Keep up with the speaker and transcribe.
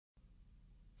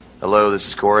Hello, this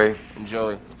is Corey And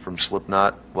Joey. from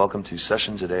Slipknot. Welcome to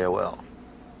Sessions at AOL.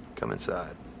 Come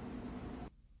inside.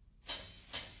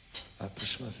 I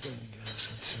push my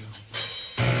fingers into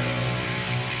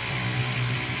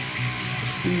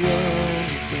it's the only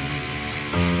thing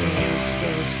that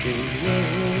serves the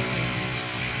world.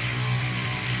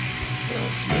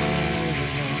 That's more than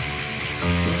enough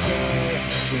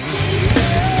to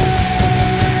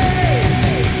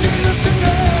give us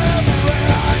another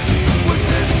rise. What's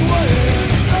this way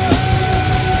inside?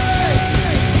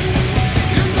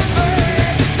 You can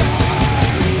make it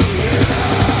time.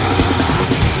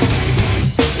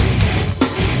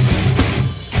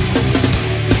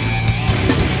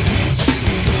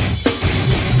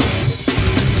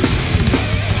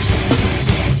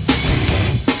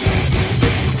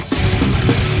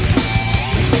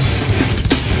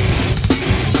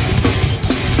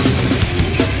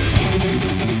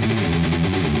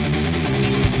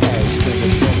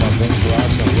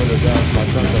 My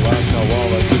tongue to life, now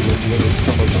all I do is live in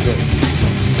so much good.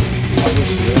 I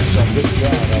wish this, I wish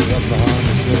that I left behind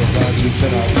this little thought you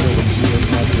cannot kill what you ain't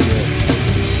not today.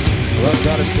 Well, I've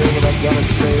gotta say what I've gotta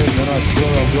say, and then I swear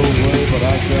I'll go away, but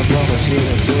I can't promise you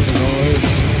enjoy the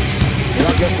noise. And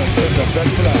I guess I said the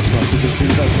best for last month, because it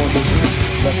seems like one of these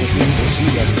left with me, but she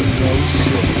left me no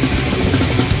shit.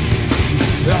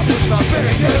 I push my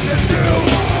fingers into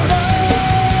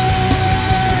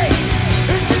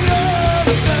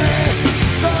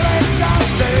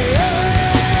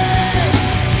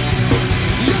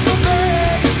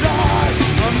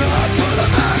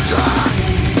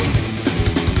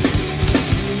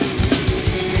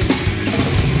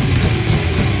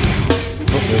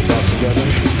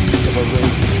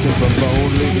skip a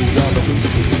bone, leaving all the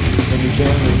receipts. And you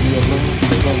can't leave me alone,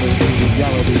 alone in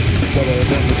reality, better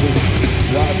than the truth.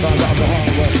 I found out the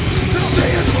hard way,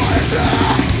 nothing is more.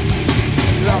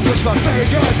 I push my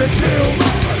fingers into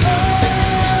my life.